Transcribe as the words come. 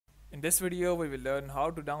In this video, we will learn how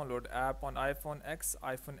to download app on iPhone X,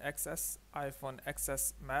 iPhone XS, iPhone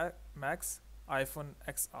XS Max, iPhone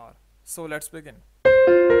XR. So let's begin.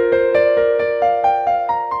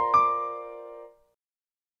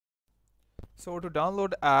 So to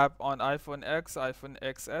download app on iPhone X, iPhone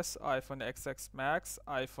XS, iPhone XX Max,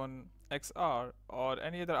 iPhone XR or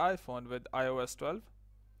any other iPhone with iOS 12.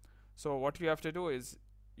 So what you have to do is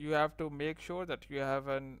you have to make sure that you have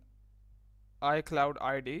an iCloud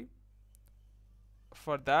ID.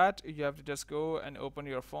 For that, you have to just go and open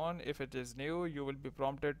your phone. If it is new, you will be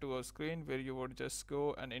prompted to a screen where you would just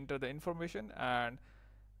go and enter the information and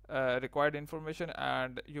required information,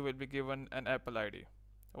 and you will be given an Apple ID.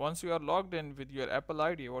 Once you are logged in with your Apple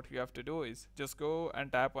ID, what you have to do is just go and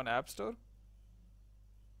tap on App Store.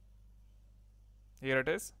 Here it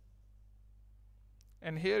is.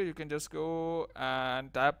 And here you can just go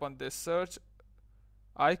and tap on this search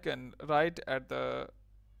icon right at the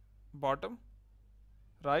bottom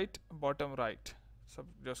right. So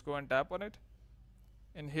just go and tap on it.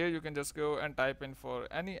 In here you can just go and type in for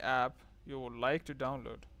any app you would like to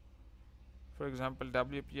download. For example,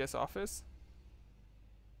 WPS Office.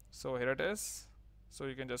 So here it is. So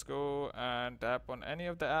you can just go and tap on any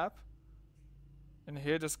of the app. In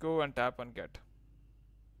here just go and tap on get.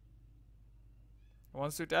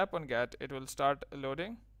 Once you tap on get, it will start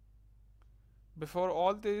loading. Before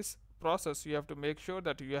all this process, you have to make sure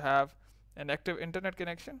that you have an active internet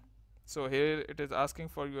connection. So here it is asking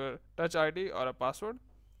for your touch ID or a password.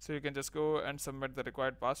 So you can just go and submit the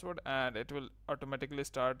required password and it will automatically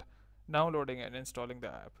start downloading and installing the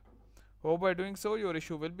app. Hope by doing so your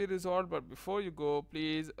issue will be resolved, but before you go,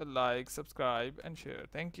 please like, subscribe and share.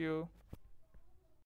 Thank you.